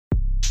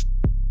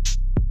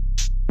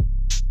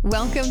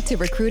Welcome to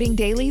Recruiting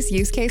Daily's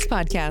Use Case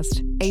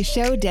Podcast, a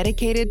show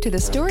dedicated to the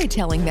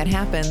storytelling that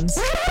happens,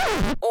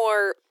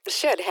 or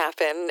should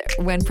happen,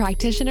 when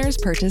practitioners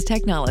purchase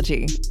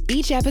technology.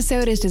 Each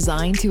episode is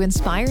designed to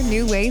inspire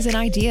new ways and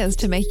ideas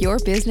to make your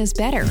business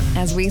better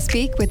as we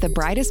speak with the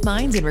brightest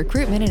minds in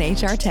recruitment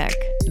and HR tech.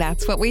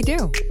 That's what we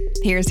do.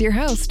 Here's your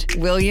host,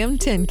 William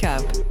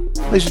Tincup.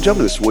 Ladies and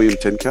gentlemen, this is William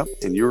Tincup,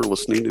 and you're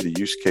listening to the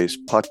Use Case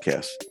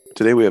Podcast.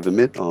 Today we have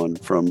Amit on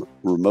from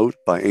Remote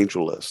by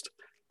AngelList.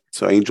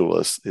 So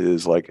AngelList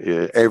is like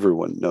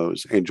everyone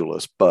knows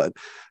AngelList, but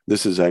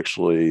this is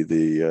actually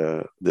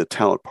the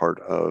talent part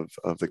of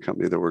the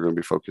company that we're going to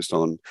be focused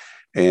on.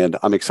 And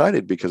I'm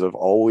excited because I've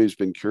always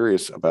been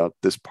curious about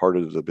this part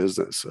of the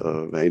business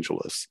of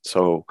AngelList.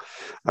 So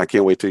I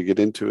can't wait to get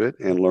into it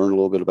and learn a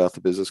little bit about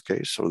the business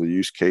case or the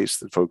use case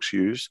that folks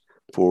use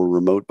for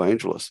Remote by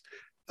AngelList.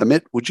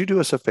 Amit, would you do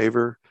us a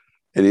favor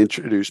and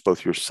introduce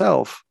both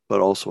yourself,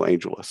 but also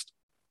AngelList?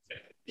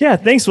 Yeah,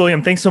 thanks,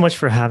 William. Thanks so much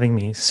for having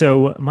me.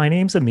 So my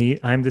name's Amit.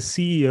 I'm the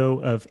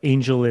CEO of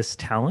AngelList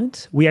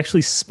Talent. We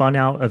actually spun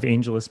out of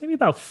AngelList maybe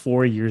about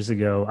 4 years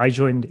ago. I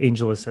joined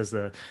AngelList as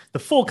the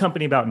full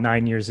company about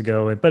 9 years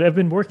ago, but I've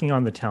been working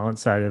on the talent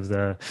side of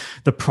the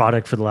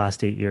product for the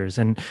last 8 years.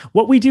 And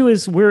what we do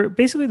is we're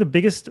basically the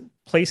biggest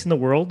place in the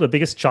world, the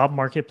biggest job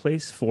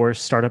marketplace for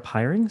startup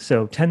hiring.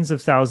 So tens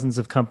of thousands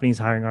of companies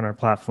hiring on our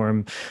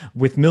platform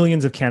with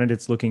millions of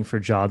candidates looking for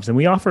jobs. And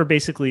we offer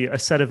basically a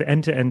set of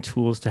end-to-end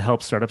tools to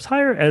help startups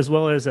hire, as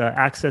well as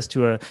access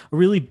to a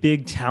really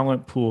big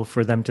talent pool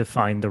for them to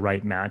find the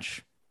right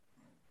match.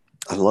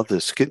 I love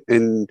this.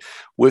 And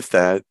with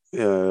that,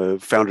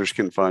 founders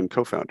can find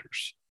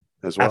co-founders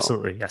as well.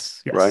 Absolutely.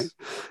 Yes. Right.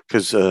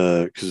 Because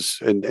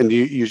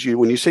you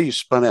when you say you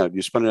spun out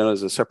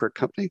as a separate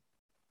company?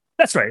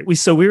 That's right.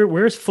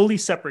 We're a fully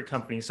separate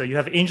company. So you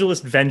have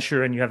AngelList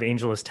Venture and you have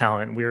AngelList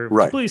Talent. We're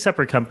completely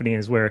separate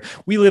companies where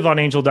we live on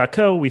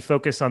Angel.co. We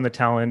focus on the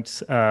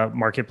talent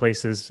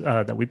marketplaces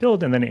that we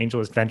build, and then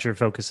AngelList Venture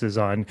focuses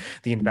on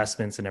the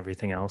investments and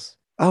everything else.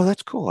 Oh,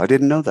 that's cool. I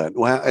didn't know that.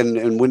 Wow.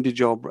 And when did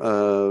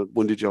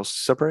y'all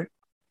separate?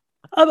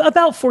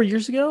 About 4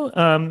 years ago.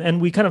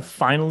 And we kind of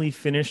finally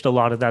finished a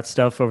lot of that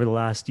stuff over the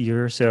last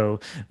year or so,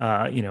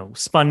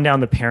 spun down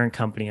the parent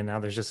company, and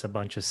now there's just a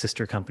bunch of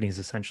sister companies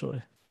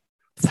essentially.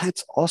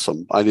 That's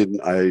awesome.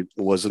 I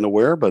wasn't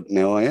aware, but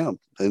now I am.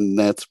 And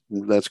that's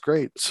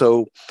great.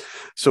 So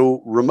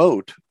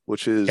Remote,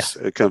 which is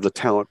kind of the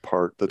talent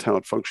part, the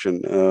talent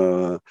function.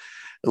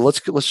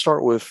 Let's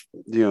start with,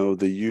 the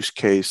use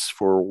case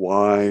for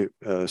why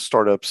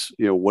startups,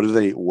 what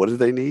do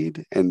they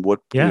need, and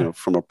what,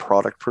 from a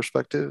product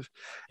perspective,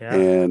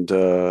 and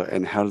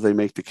how do they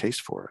make the case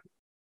for it?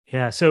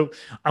 Yeah, so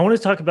I want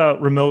to talk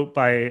about Remote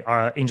by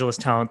AngelList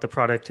Talent, the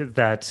product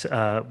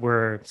that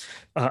we're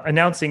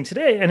announcing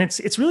today. And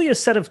it's really a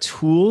set of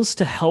tools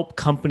to help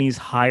companies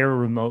hire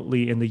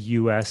remotely in the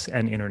US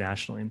and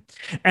internationally.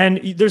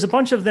 And there's a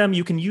bunch of them.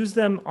 You can use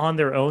them on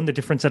their own, the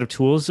different set of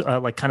tools,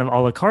 like kind of a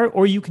la carte,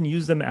 or you can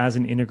use them as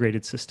an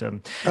integrated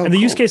system. And the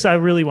use case I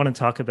really want to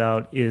talk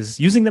about is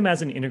using them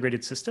as an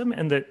integrated system.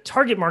 And the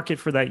target market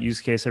for that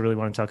use case I really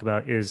want to talk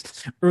about is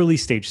early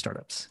stage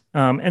startups.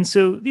 And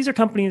so these are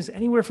companies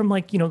anywhere from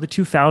the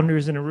two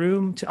founders in a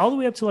room to all the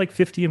way up to like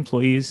 50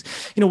 employees.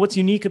 What's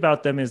unique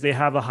about them is they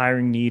have a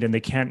hiring need and they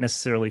can't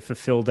necessarily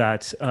fulfill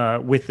that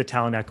with the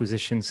talent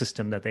acquisition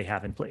system that they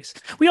have in place.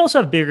 We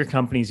also have bigger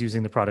companies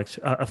using the product,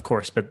 of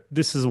course, but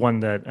this is one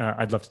that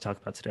I'd love to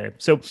talk about today.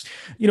 So,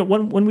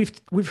 when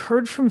we've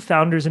heard from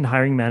founders and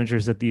hiring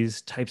managers that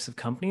these types of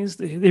companies,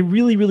 they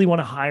really, really want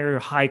to hire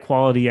high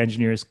quality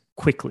engineers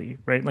quickly,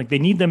 right? Like they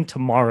need them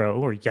tomorrow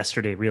or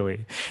yesterday,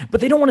 really,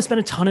 but they don't want to spend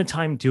a ton of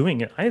time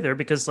doing it either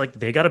because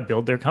they got to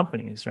build their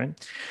companies, right?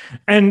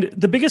 And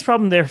the biggest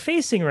problem they're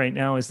facing right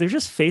now is they're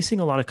just facing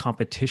a lot of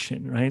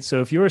competition, right? So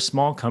if you're a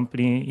small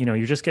company,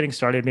 you're just getting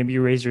started, maybe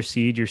you raise your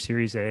seed, your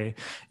Series A,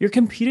 you're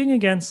competing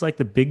against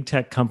the big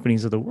tech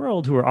companies of the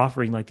world who are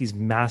offering these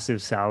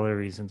massive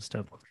salaries and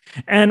stuff.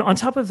 And on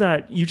top of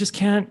that, you just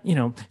can't,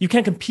 you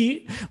can't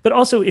compete. But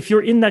also, if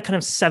you're in that kind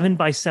of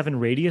 7x7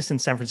 radius in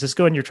San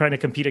Francisco and you're trying to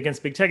compete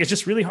against big tech, it's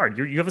just really hard.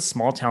 You have a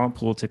small talent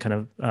pool to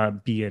kind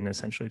of be in,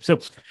 essentially. So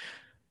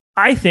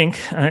I think,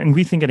 and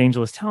we think at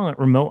AngelList Talent,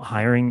 remote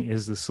hiring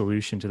is the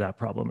solution to that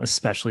problem,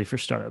 especially for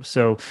startups.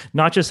 So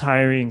not just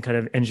hiring kind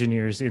of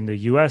engineers in the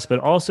US, but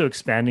also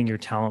expanding your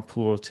talent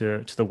pool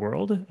to the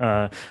world.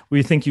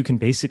 We think you can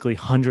basically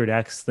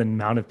 100x the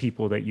amount of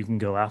people that you can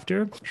go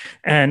after.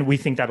 And we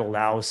think that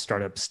allows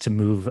startups to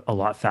move a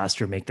lot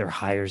faster, make their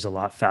hires a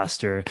lot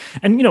faster,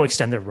 and,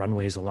 extend their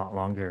runways a lot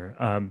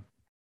longer.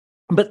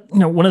 But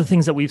one of the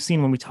things that we've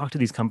seen when we talk to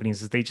these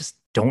companies is they just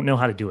don't know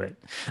how to do it.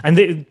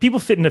 And people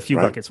fit in a few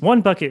buckets.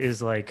 One bucket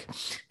is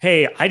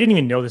hey, I didn't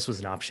even know this was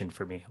an option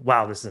for me.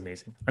 Wow, this is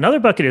amazing. Another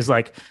bucket is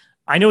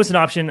I know it's an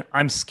option.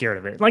 I'm scared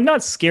of it.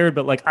 Not scared,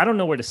 but I don't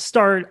know where to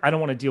start. I don't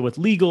want to deal with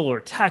legal or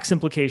tax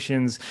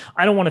implications.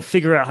 I don't want to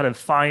figure out how to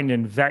find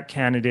and vet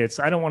candidates.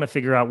 I don't want to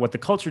figure out what the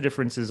culture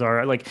differences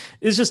are.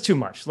 It's just too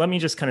much. Let me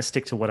just kind of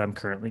stick to what I'm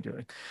currently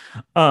doing.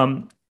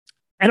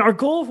 And our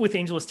goal with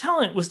AngelList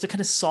Talent was to kind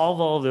of solve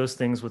all of those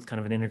things with kind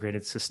of an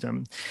integrated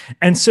system.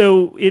 And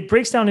so it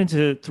breaks down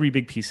into three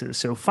big pieces.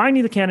 So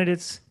finding the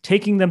candidates,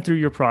 taking them through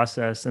your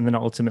process, and then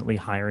ultimately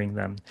hiring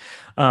them.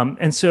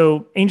 And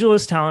so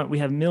AngelList Talent, we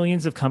have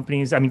millions of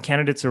companies,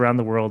 candidates around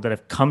the world that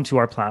have come to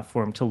our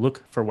platform to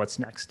look for what's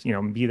next,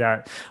 be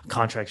that a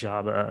contract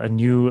job, a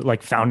new,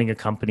 like founding a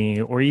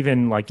company, or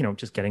even like,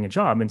 just getting a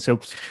job. And so,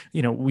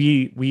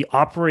 we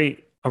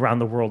operate around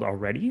the world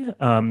already.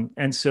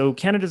 And so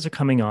candidates are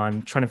coming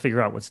on, trying to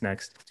figure out what's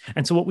next.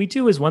 And so what we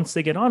do is once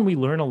they get on, we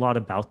learn a lot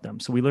about them.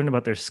 So we learn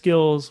about their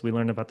skills, we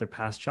learn about their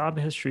past job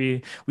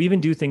history. We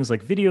even do things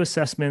like video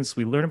assessments.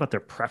 We learn about their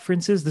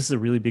preferences. This is a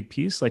really big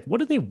piece. Like, what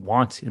do they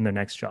want in their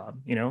next job?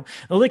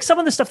 Like some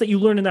of the stuff that you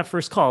learn in that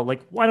first call,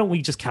 like, why don't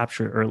we just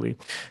capture it early?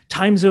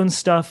 Time zone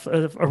stuff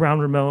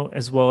around remote,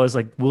 as well as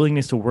like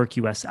willingness to work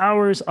US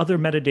hours, other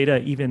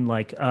metadata, even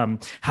like,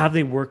 have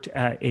they worked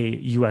at a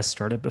US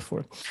startup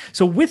before?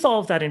 So with all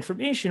of that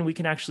information, we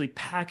can actually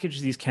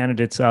package these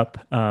candidates up.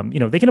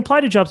 They can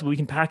apply to jobs, but we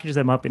can package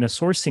them up in a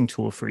sourcing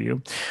tool for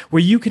you,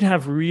 where you can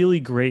have really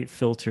great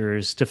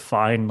filters to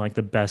find like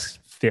the best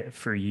fit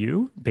for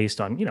you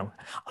based on,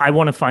 I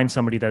want to find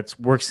somebody that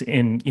works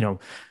in,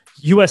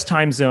 US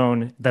time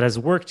zone, that has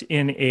worked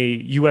in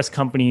a US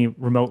company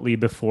remotely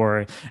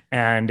before,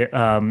 and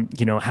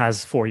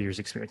has 4 years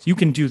experience. You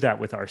can do that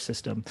with our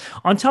system.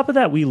 On top of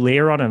that, we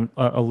layer on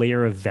a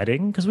layer of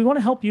vetting, because we want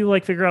to help you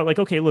like figure out like,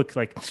 okay, look,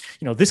 like,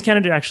 this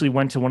candidate actually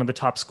went to one of the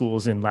top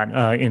schools in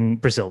in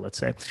Brazil, let's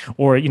say,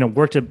 or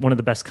worked at one of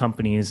the best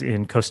companies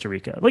in Costa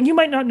Rica. Like, you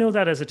might not know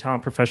that as a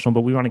talent professional,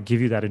 but we want to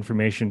give you that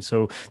information,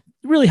 so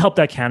really help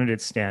that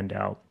candidate stand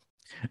out.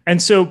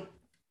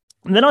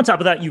 And then on top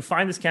of that, you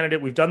find this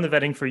candidate, we've done the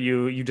vetting for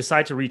you, you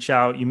decide to reach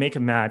out, you make a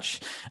match.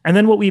 And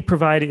then what we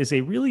provide is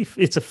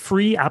it's a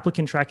free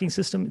applicant tracking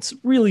system. It's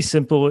really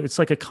simple. It's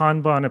like a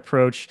Kanban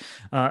approach.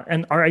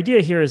 And our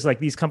idea here is like,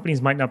 these companies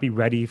might not be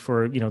ready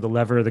for, the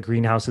lever, the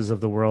greenhouses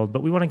of the world,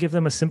 but we want to give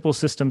them a simple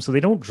system so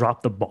they don't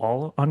drop the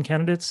ball on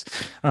candidates.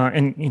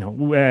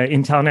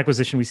 In talent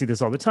acquisition, we see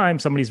this all the time.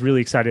 Somebody's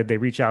really excited, they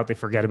reach out, they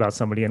forget about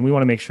somebody. And we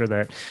want to make sure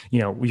that,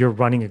 you're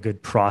running a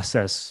good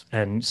process,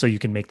 and so you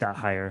can make that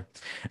hire.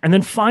 And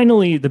then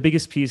finally, the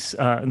biggest piece,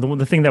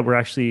 the thing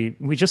that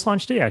we just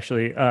launched today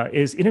actually,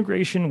 is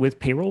integration with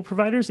payroll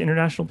providers,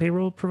 international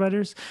payroll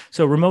providers.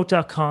 So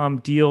remote.com,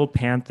 Deal,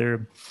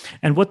 Panther.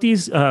 And what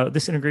this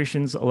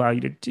integrations allow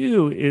you to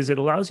do is it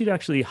allows you to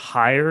actually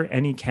hire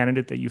any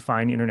candidate that you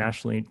find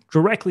internationally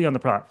directly on the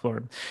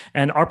platform.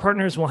 And our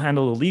partners will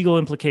handle the legal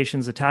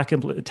implications, the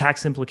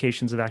tax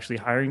implications of actually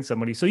hiring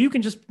somebody. So you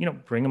can just,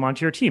 bring them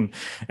onto your team.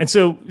 And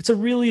so it's a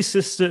really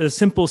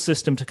simple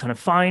system to kind of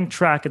find,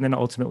 track, and then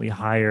ultimately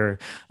hire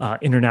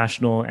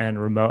international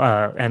and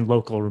remote and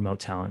local remote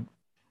talent.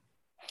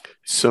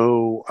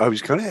 So I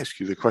was going to ask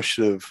you the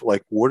question of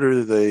like, what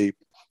do they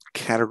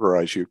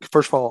categorize you?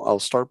 First of all, I'll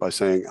start by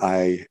saying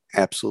I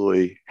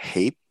absolutely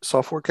hate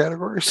software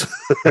categories,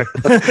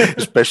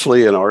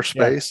 especially in our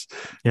space.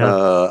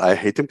 Yeah. I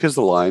hate them because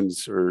the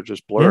lines are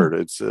just blurred. Yeah.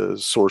 It's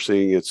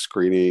sourcing, it's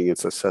screening,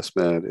 it's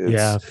assessment,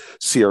 it's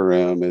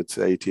CRM, it's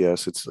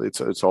ATS,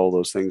 it's all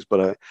those things.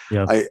 But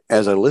I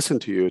as I listen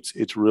to you,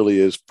 it's really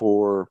is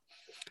for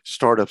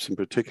startups in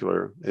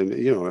particular, and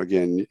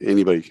again,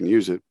 anybody can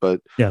use it, but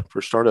for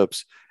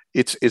startups,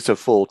 it's a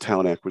full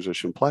talent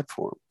acquisition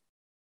platform.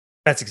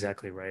 That's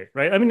exactly right.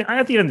 Right.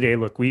 At the end of the day,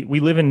 look, we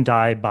live and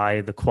die by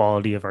the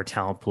quality of our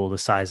talent pool, the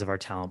size of our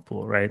talent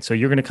pool, right? So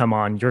you're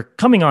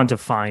coming on to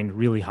find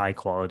really high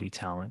quality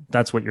talent.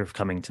 That's what you're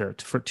coming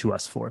to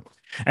us for.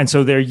 And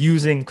so they're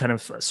using kind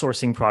of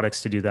sourcing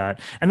products to do that.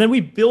 And then we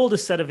build a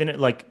set of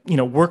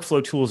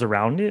workflow tools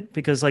around it,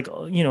 because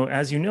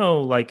as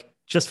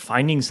just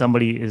finding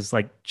somebody is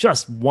like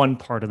just one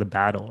part of the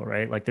battle,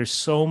 right? Like there's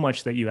so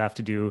much that you have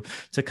to do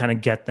to kind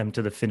of get them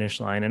to the finish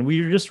line. And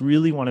we just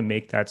really want to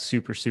make that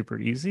super, super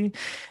easy.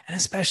 And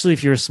especially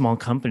if you're a small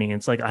company,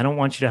 it's like, I don't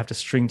want you to have to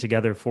string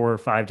together 4 or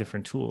 5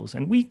 different tools.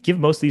 And we give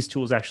most of these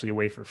tools actually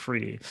away for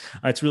free.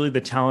 It's really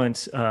the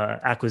talent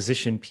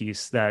acquisition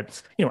piece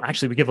that,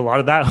 actually we give a lot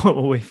of that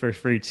away for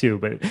free too,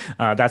 but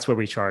that's where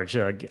we charge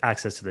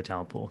access to the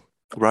talent pool.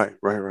 Right.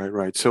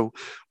 So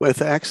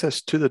with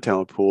access to the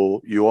talent pool,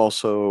 you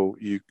also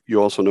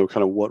know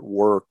kind of what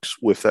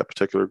works with that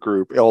particular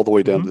group all the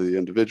way down to the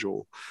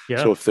individual.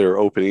 Yeah. So if they're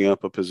opening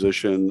up a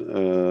position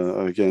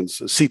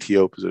against a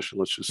CTO position,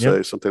 let's just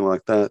say something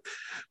like that,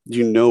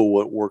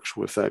 what works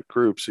with that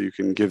group, so you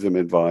can give them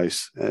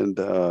advice. And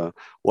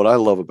what I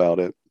love about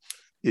it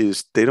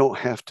is they don't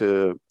have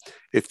to,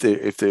 if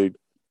they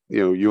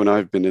you and I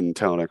have been in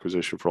talent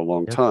acquisition for a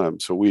long time,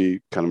 so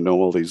we kind of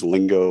know all these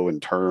lingo and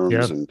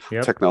terms and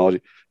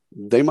technology.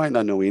 They might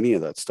not know any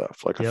of that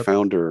stuff. Like a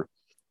founder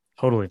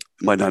totally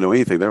might not know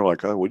anything. They're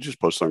like, oh, we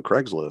just posted on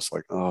Craigslist.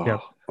 Like,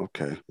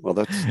 okay, well,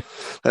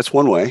 that's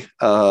one way.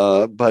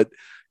 But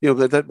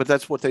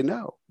that's what they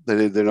know.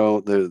 They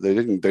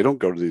don't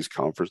go to these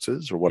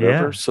conferences or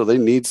whatever. So they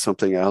need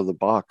something out of the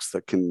box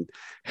that can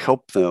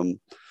help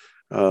them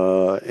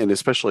And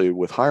especially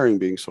with hiring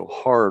being so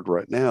hard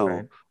right now,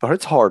 Right. but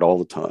it's hard all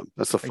the time.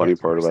 That's the It funny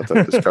gets part worse. about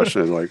that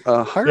discussion is like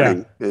Yeah.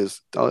 hiring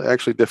is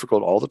actually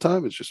difficult all the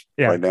time. It's just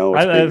Yeah. right now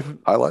it's I, being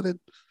I've highlighted.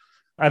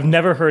 I've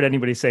never heard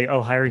anybody say,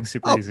 "Oh, hiring's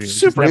super Oh, easy." Just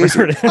super never easy.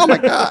 heard Oh my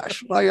it.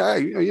 gosh.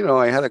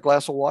 I had a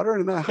glass of water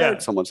and I hired Yeah.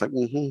 someone. It's like,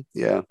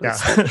 yeah,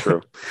 that's not Yeah.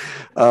 true.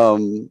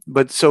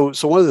 But so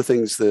one of the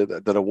things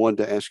that I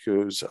wanted to ask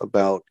you is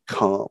about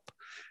comp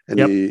and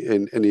Yep.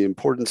 the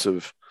importance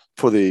of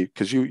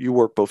because you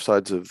work both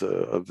sides of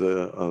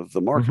the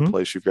Hmm.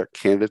 marketplace. You've got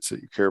candidates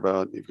that you care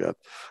about. You've got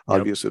Yep.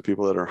 obviously the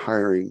people that are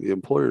hiring, the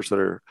employers that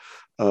are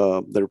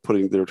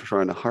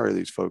trying to hire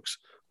these folks.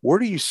 Where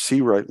do you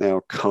see right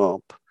now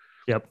comp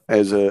Yep.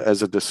 as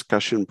a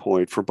discussion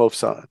point for both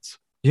sides?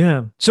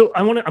 Yeah. So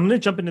I'm going to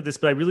jump into this,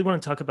 but I really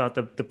want to talk about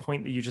the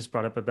point that you just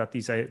brought up about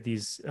these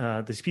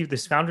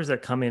founders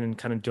that come in and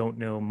kind of don't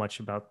know much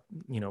about,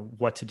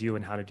 what to do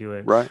and how to do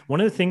it. Right.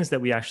 One of the things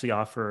that we actually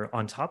offer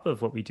on top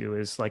of what we do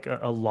is like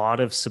a lot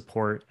of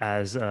support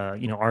as,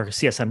 our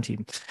CSM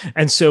team.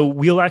 And so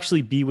we'll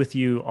actually be with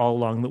you all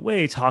along the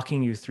way,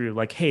 talking you through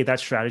like, hey, that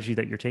strategy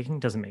that you're taking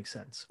doesn't make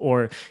sense.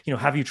 Or,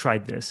 have you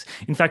tried this?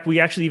 In fact, we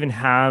actually even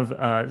have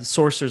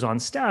sourcers on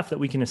staff that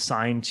we can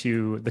assign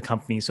to the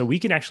company. So we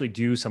can actually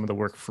do some of the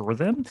work for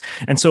them.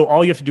 And so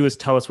all you have to do is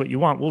tell us what you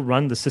want. We'll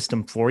run the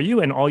system for you.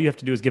 And all you have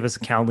to do is give us a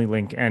Calendly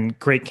link and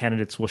great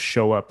candidates will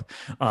show up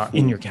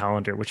in your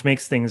calendar, which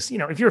makes things,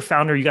 if you're a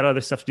founder, you got other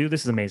stuff to do.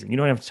 This is amazing. You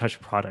don't have to touch a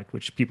product,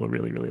 which people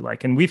really, really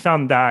like. And we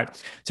found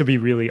that to be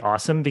really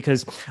awesome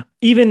because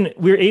even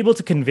we're able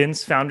to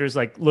convince founders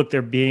like, look,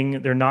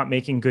 they're not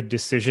making good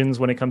decisions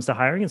when it comes to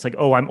hiring. It's like,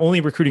 oh, I'm only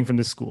recruiting from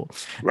this school.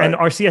 Right. And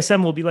our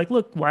CSM will be like,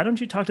 look, why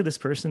don't you talk to this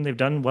person? They've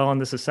done well on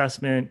this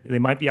assessment. They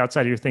might be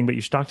outside of your thing, but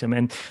you should talk to them.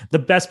 And the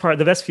best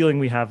feeling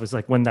we have is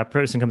like when that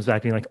person comes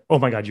back being like, oh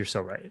my God, you're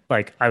so right.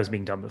 Like I was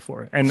being done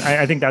before. And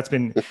I think that's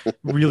been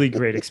really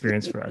great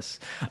experience for us.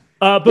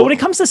 But when it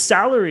comes to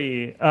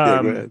salary,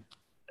 yeah, go ahead.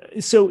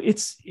 so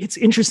it's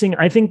interesting.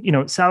 I think,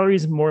 salary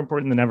is more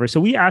important than ever. So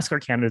we ask our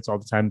candidates all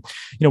the time,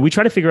 we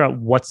try to figure out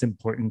what's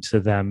important to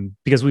them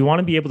because we want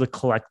to be able to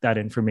collect that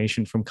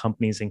information from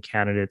companies and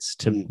candidates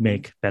to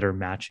make better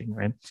matching,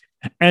 right?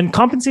 And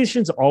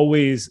compensation is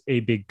always a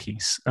big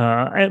piece.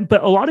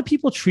 But a lot of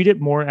people treat it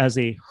more as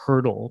a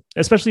hurdle,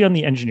 especially on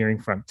the engineering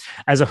front,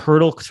 as a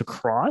hurdle to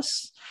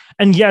cross.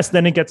 And yes,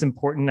 then it gets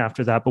important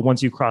after that. But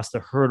once you cross the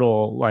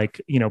hurdle,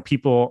 like,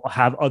 people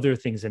have other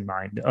things in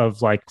mind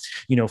of like,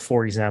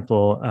 for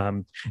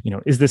example,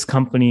 is this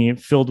company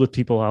filled with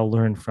people I'll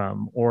learn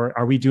from? Or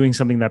are we doing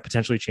something that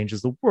potentially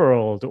changes the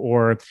world?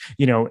 Or,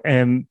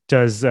 and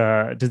does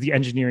the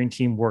engineering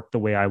team work the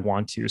way I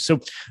want to? So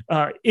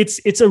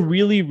it's a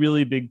really,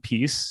 really big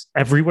piece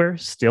everywhere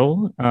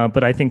still.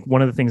 But I think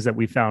one of the things that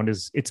we found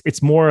is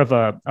it's more of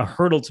a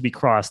hurdle to be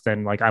crossed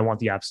than like, I want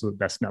the absolute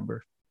best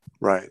number.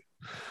 Right.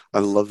 I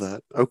love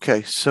that.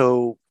 Okay.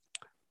 So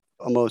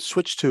I'm going to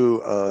switch to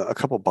a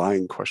couple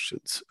buying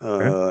questions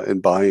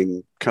and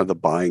kind of the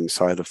buying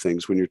side of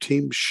things. When your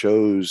team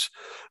shows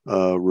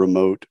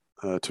remote,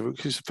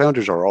 because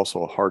founders are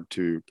also hard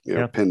to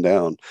pin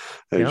down,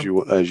 as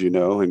you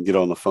know, and get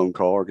on a phone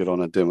call or get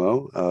on a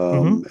demo,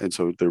 and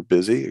so they're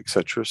busy,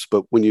 etc.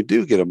 But when you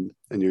do get them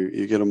and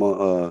you get them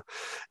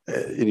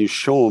and you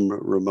show them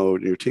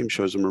remote, and your team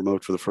shows them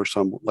remote for the first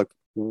time, like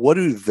what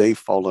do they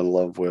fall in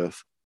love with?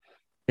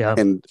 Yeah.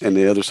 And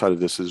the other side of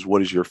this is,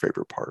 what is your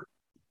favorite part?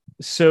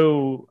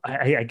 So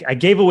I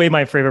gave away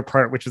my favorite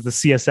part, which is the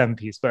CSM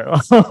piece, but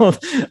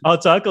I'll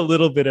talk a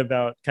little bit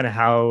about kind of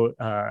how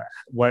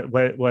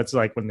what's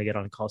like when they get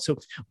on a call. So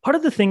part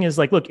of the thing is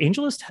like, look,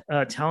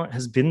 AngelList talent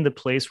has been the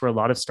place where a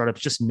lot of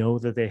startups just know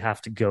that they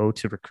have to go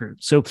to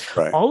recruit. So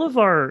all of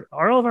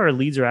our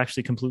leads are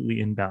actually completely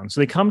inbound.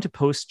 So they come to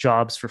post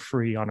jobs for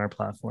free on our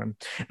platform,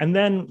 and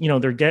then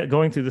they're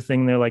going through the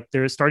thing.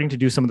 They're starting to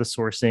do some of the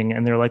sourcing,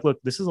 and they're like,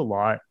 look, this is a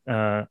lot.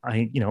 I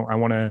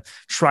want to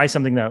try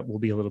something that will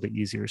be a little bit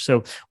easier.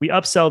 So we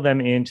upsell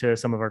them into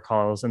some of our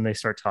calls and they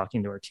start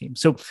talking to our team.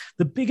 So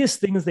the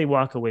biggest things they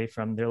walk away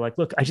from, they're like,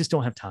 look, I just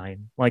don't have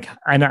time. Like,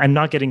 I'm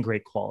not getting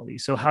great quality.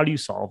 So how do you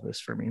solve this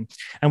for me?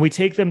 And we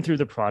take them through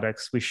the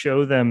products. We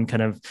show them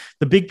kind of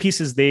the big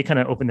pieces they kind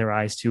of open their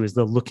eyes to is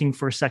the looking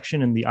for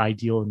section and the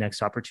ideal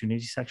next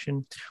opportunity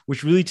section,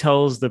 which really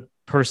tells the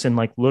person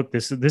like, look,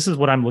 this is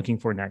what I'm looking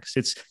for next.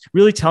 It's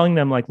really telling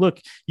them like,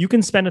 look, you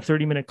can spend a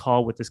 30-minute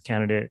call with this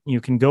candidate.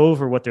 You can go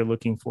over what they're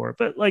looking for.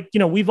 But like,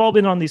 we've all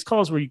been on these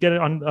calls where you get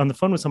it on the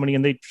phone with somebody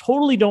and they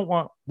totally don't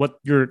want what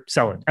you're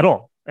selling at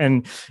all.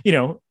 And,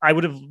 I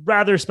would have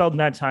rather spent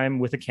that time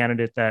with a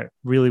candidate that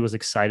really was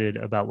excited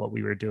about what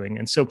we were doing.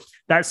 And so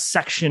that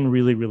section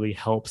really, really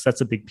helps.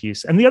 That's a big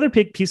piece. And the other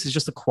big piece is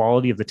just the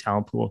quality of the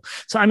talent pool.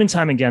 Time and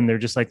time again, they're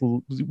just like,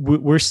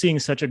 we're seeing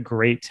such a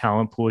great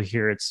talent pool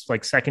here. It's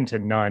like second to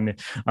none.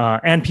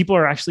 And people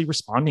are actually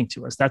responding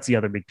to us. That's the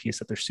other big piece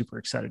that they're super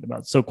excited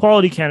about. So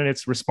quality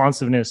candidates,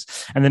 responsiveness,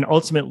 and then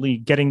ultimately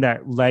getting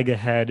that leg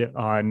ahead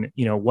on,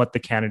 what the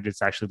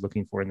candidate's actually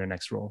looking for in their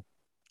next role.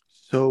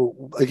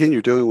 So again,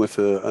 you're dealing with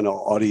an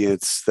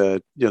audience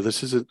that,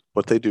 this isn't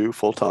what they do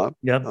full time.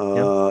 Yep.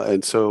 Yep.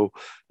 And so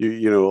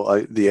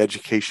the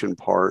education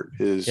part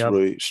is Yep.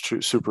 really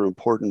super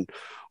important.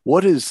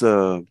 What is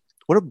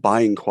what are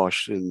buying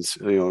questions?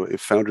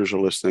 If founders are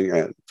listening,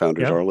 and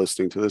founders Yep. are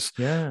listening to this.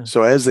 Yeah.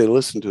 So as they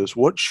listen to this,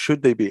 what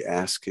should they be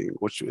asking?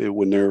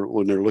 When they're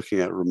looking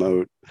at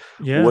remote?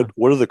 Yeah.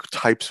 What are the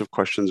types of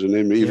questions, and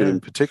then even Yeah. in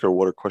particular,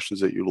 what are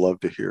questions that you love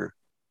to hear?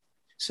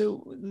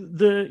 So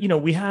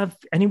we have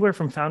anywhere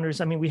from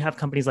founders. I mean, we have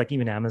companies like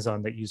even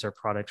Amazon that use our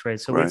product, right?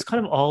 So Right. it's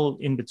kind of all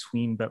in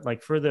between. But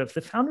like for the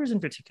founders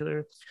in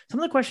particular, some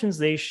of the questions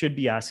they should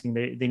be asking,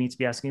 they need to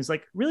be asking is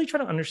like really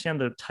try to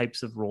understand the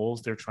types of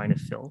roles they're trying to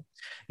fill.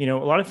 A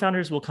lot of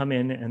founders will come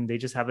in and they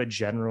just have a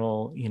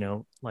general,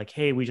 like,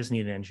 hey, we just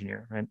need an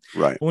engineer, right?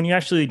 Right. But when you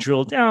actually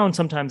drill down,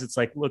 sometimes it's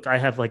like, look, I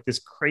have like this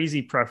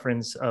crazy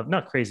preference of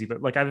not crazy,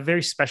 but like I have a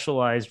very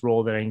specialized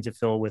role that I need to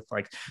fill with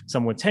like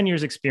someone with 10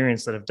 years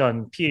experience that have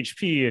done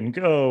PHP and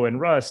Go and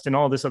Rust and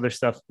all this other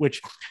stuff,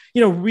 which,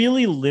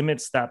 really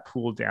limits that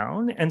pool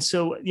down. And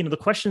so, the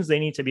questions they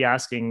need to be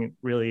asking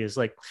really is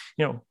like,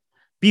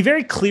 be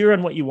very clear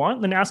on what you want,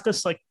 and then ask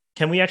us like,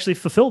 can we actually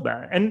fulfill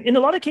that? And in a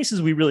lot of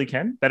cases, we really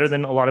can, better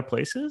than a lot of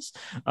places.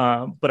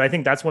 But I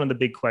think that's one of the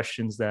big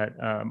questions that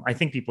I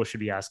think people should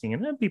be asking,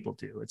 and then people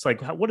do. It's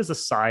like, what is the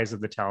size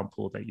of the talent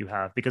pool that you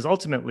have? Because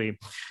ultimately,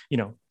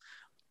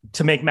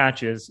 to make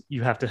matches,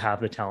 you have to have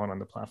the talent on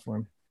the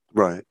platform.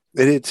 Right.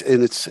 And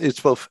it's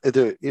both,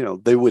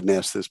 they wouldn't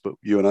ask this, but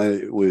you and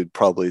I would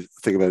probably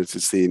think about it.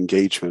 It's the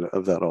engagement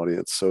of that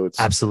audience. So it's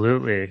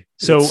absolutely.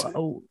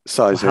 So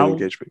size and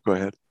engagement. Go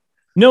ahead.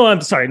 No,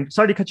 I'm sorry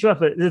to cut you off,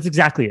 but that's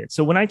exactly it.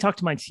 So when I talk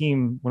to my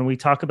team, when we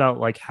talk about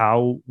like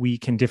how we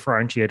can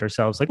differentiate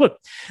ourselves, like, look,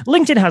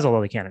 LinkedIn has all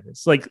of the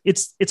candidates, like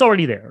it's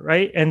already there.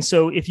 Right. And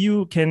so if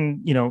you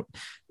can,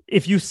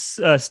 if you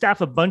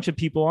staff a bunch of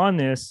people on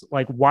this,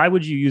 like, why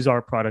would you use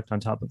our product on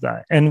top of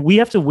that? And we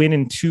have to win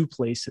in two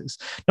places.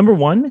 Number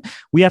one,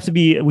 we have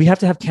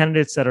to have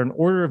candidates that are an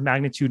order of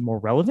magnitude more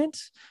relevant.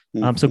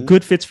 So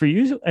good fits for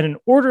you, and an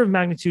order of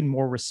magnitude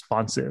more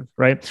responsive,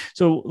 right?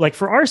 So like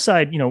for our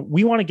side,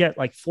 we want to get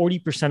like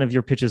 40% of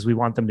your pitches. We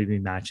want them to be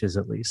matches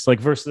at least,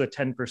 like versus a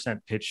 10%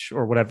 pitch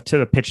or whatever to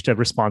the pitch to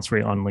response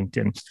rate on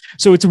LinkedIn.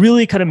 So it's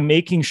really kind of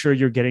making sure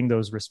you're getting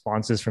those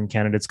responses from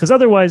candidates. Cause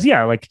otherwise,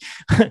 yeah, like,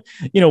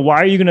 why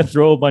are you going to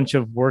throw a bunch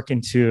of work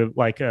into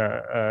like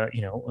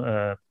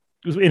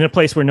in a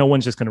place where no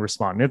one's just going to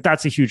respond?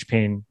 That's a huge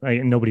pain, right?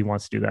 And nobody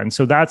wants to do that. And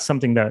so that's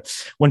something that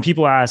when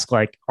people ask,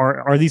 like,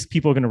 are these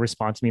people going to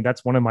respond to me?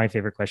 That's one of my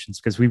favorite questions,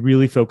 because we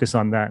really focus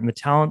on that. And the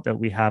talent that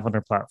we have on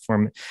our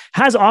platform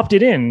has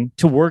opted in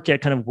to work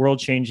at kind of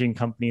world-changing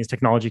companies,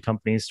 technology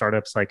companies,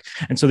 startups,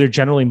 and so they're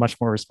generally much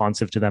more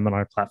responsive to them on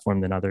our platform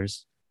than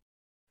others.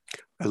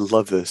 I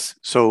love this.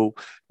 So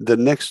the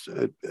next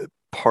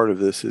part of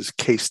this is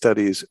case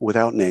studies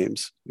without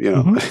names. I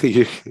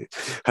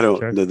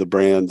don't know the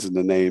brands and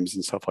the names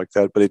and stuff like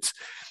that, but it's,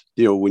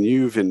 when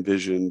you've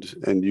envisioned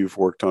and you've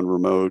worked on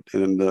remote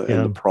and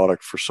the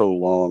product for so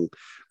long,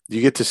 you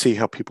get to see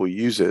how people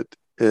use it.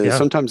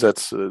 Sometimes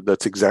that's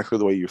exactly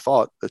the way you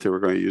thought that they were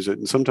going to use it,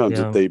 and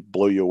sometimes they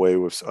blow you away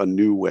with a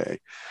new way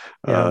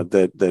that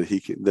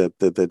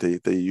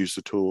they use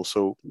the tool.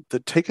 So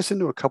take us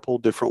into a couple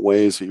different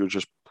ways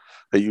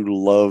that you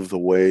love the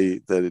way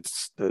that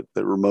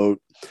that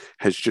remote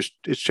has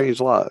it's changed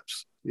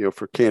lives,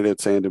 for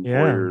candidates and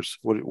employers.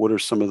 What are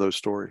some of those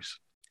stories?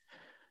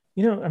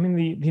 I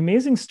mean, the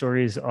amazing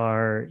stories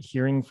are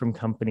hearing from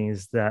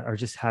companies that are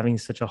just having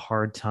such a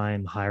hard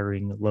time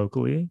hiring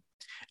locally,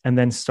 and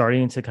then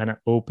starting to kind of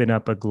open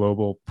up a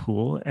global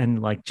pool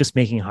and like just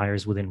making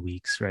hires within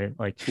weeks, right?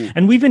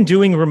 And we've been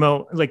doing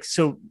remote,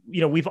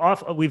 we've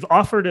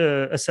offered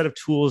a set of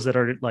tools that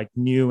are like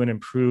new and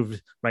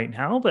improved right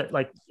now, but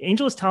like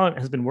AngelList Talent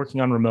has been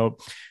working on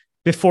remote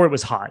before it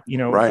was hot,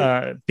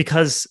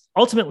 because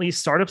ultimately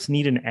startups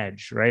need an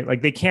edge, right?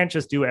 Like they can't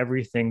just do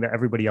everything that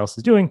everybody else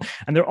is doing,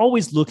 and they're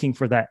always looking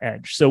for that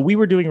edge. So we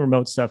were doing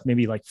remote stuff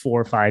maybe like 4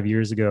 or 5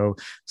 years ago.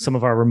 Some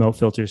of our remote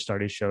filters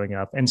started showing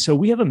up. And so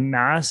we have a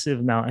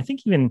massive amount. I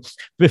think even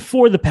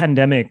before the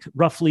pandemic,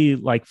 roughly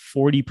like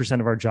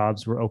 40% of our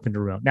jobs were open to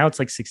remote. Now it's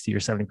like 60 or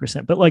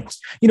 70%. But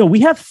we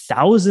have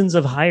thousands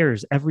of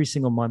hires every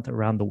single month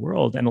around the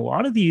world. And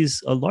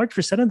a large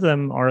percent of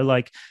them are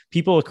like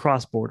people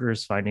across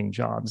borders finding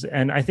jobs.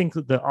 And I think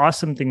the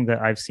awesome thing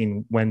that I've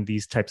seen when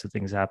these types of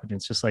things happen,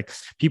 it's just like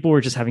people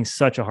were just having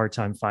such a hard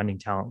time finding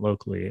talent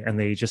locally, and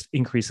they just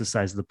increased the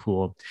size of the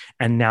pool.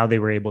 And now they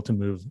were able to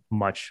move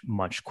much,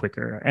 much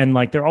quicker. And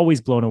like, they're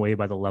always blown away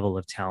by the level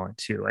of talent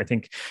too. I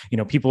think,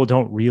 people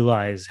don't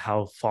realize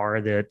how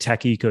far the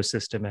tech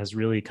ecosystem has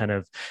really kind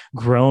of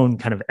grown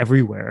kind of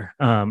everywhere.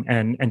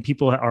 And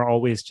people are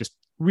always just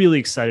really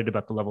excited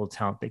about the level of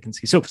talent they can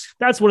see. So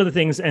that's one of the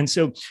things. And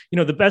so,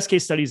 the best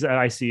case studies that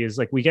I see is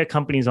like we get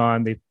companies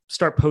on, they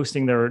start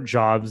posting their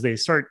jobs, they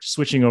start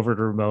switching over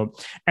to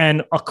remote,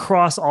 and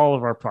across all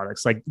of our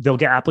products, like they'll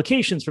get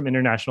applications from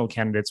international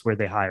candidates where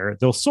they hire,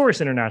 they'll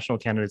source international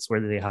candidates where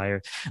they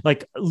hire,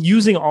 like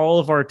using all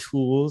of our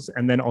tools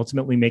and then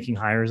ultimately making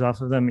hires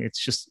off of them.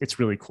 It's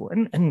really cool.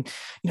 And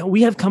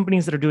we have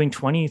companies that are doing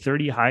 20,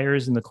 30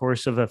 hires in the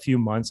course of a few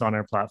months on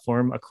our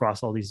platform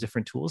across all these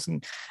different tools.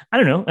 And I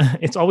don't know,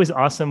 it's always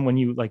awesome when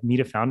you like meet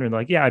a founder and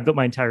like, yeah, I built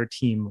my entire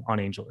team on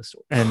AngelList.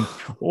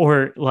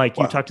 Or like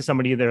you talk to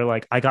somebody, they're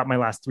like, I got my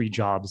last 3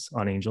 jobs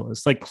on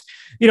AngelList. Like,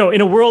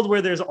 in a world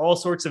where there's all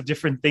sorts of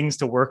different things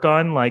to work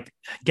on, like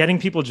getting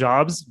people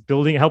jobs,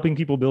 helping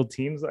people build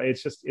teams,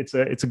 it's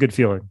a good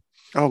feeling.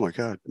 Oh my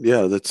God.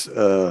 Yeah. That's,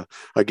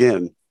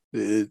 again,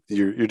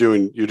 you're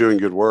doing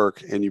good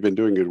work, and you've been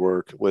doing good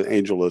work. With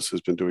AngelList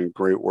has been doing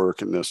great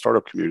work in the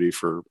startup community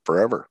for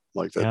forever.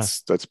 Like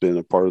that's been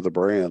a part of the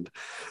brand.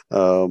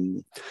 I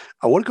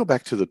want to go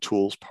back to the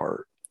tools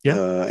part.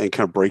 And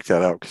kind of break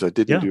that out, because I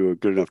didn't do a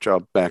good enough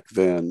job back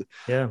then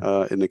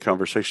in the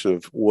conversation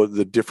of what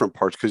the different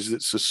parts, because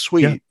it's a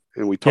suite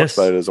and we talked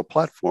about it as a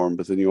platform,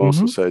 but then you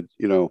also said,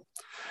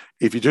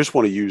 if you just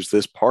want to use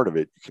this part of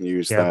it, you can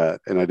use that.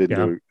 And I didn't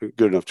do a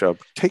good enough job.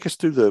 Take us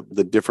through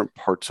the different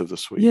parts of the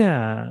suite.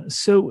 Yeah.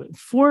 So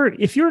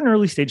if you're an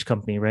early stage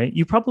company, right,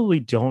 you probably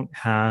don't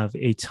have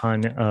a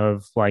ton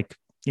of like,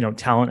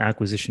 talent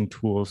acquisition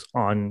tools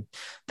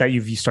that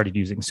you've started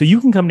using. So you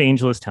can come to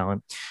AngelList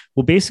Talent.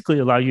 We'll basically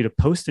allow you to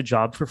post a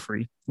job for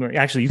free.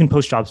 Actually, you can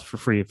post jobs for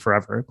free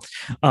forever.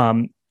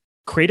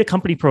 Create a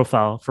company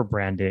profile for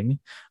branding,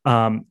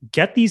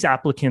 get these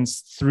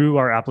applicants through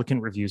our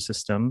applicant review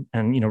system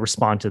and,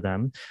 respond to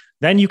them.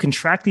 Then you can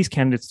track these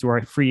candidates through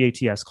our free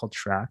ATS called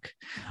Track.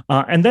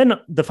 And then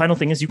the final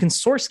thing is you can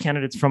source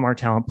candidates from our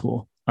talent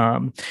pool.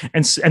 And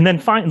then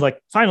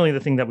finally, the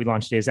thing that we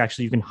launched today is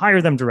actually you can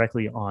hire them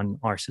directly on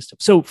our system.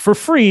 So for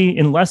free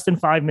in less than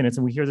 5 minutes,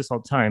 and we hear this all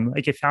the time,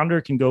 like a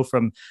founder can go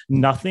from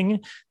nothing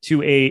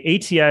to a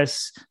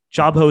ATS,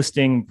 job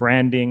hosting,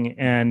 branding,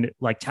 and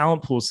like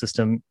talent pool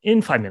system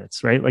in 5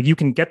 minutes, right? Like you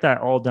can get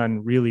that all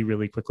done really,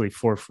 really quickly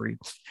for free.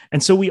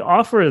 And so we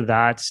offer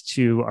that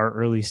to our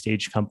early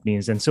stage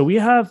companies. And so we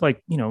have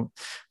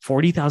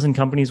 40,000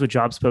 companies with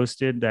jobs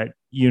posted that,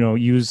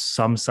 use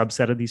some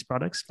subset of these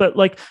products. But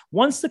like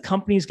once the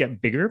companies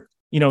get bigger,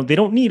 they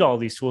don't need all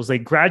these tools. They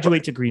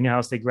graduate to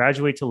Greenhouse, they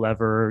graduate to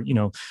Lever,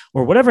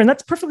 or whatever. And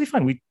that's perfectly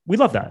fine. We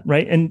love that,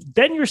 right? And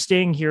then you're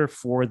staying here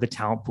for the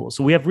talent pool.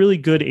 So we have really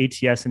good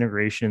ATS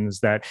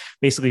integrations that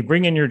basically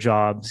bring in your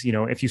jobs.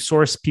 If you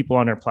source people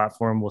on our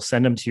platform, we'll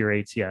send them to your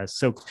ATS.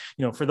 So,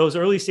 for those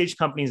early stage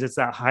companies, it's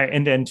that high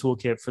end-to-end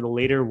toolkit. For the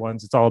later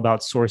ones, it's all about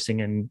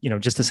sourcing and,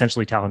 just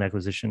essentially talent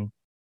acquisition.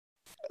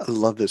 I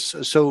love this.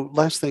 So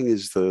last thing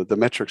is the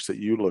metrics that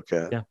you look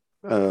at. Yeah.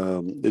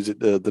 Is it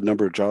the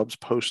number of jobs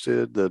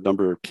posted, the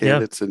number of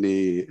candidates in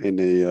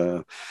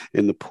the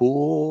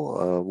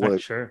pool?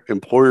 What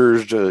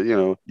employers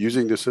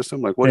using the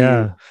system? Like what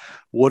is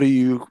what's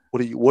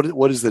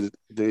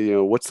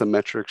the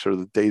metrics or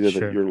the data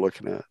that you're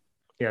looking at?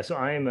 Yeah, so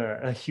I am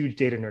a huge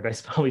data nerd. I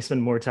probably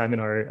spend more time in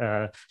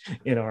our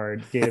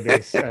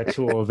database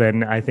tool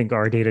than I think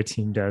our data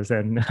team does,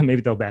 and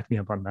maybe they'll back me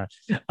up on that.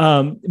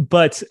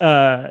 But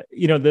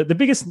the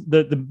biggest,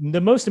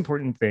 the most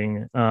important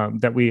thing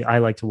that I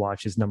like to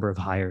watch is number of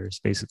hires,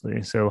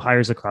 basically. So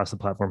hires across the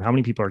platform. How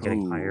many people are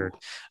getting hired?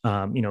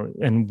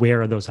 And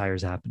where are those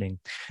hires happening?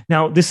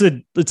 Now, it's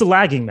a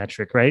lagging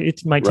metric, right?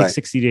 It might take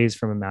 60 days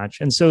from a match,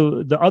 and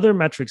so the other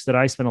metrics that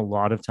I spend a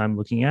lot of time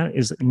looking at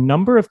is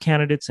number of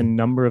candidates and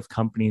number of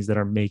companies that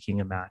are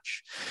making a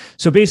match.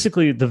 So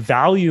basically the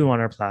value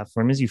on our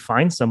platform is you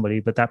find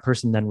somebody, but that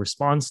person then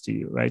responds to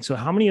you, right? So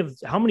how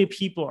many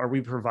people are we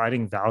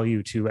providing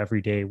value to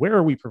every day? Where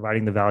are we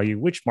providing the value?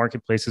 Which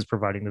marketplace is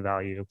providing the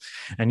value?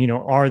 And,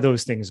 are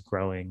those things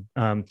growing?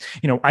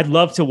 I'd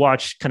love to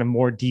watch kind of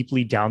more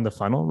deeply down the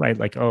funnel, right?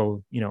 Like,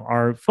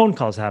 our phone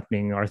calls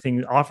happening, our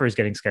offer is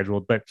getting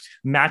scheduled, but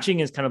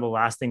matching is kind of the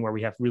last thing where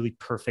we have really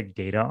perfect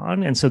data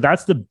on. And so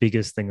that's the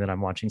biggest thing that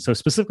I'm watching. So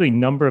specifically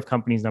number of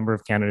companies, number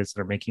of candidates that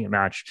are making a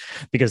match,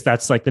 because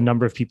that's like the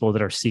number of people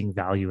that are seeing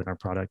value in our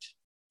product.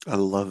 I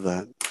love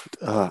that.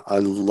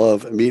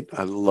 Amit,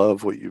 I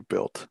love what you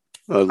built.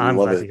 I'm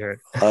glad to hear it.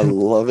 I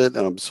love it.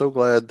 And I'm so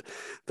glad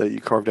that you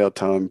carved out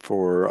time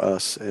for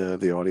us,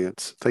 the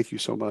audience. Thank you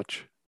so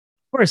much.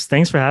 Of course.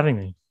 Thanks for having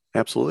me.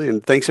 Absolutely.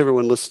 And thanks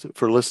everyone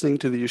for listening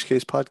to the Use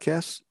Case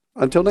Podcast.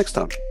 Until next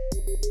time.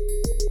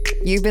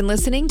 You've been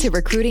listening to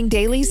Recruiting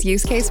Daily's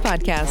Use Case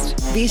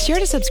Podcast. Be sure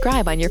to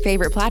subscribe on your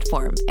favorite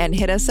platform and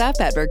hit us up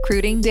at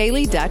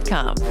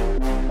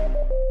recruitingdaily.com.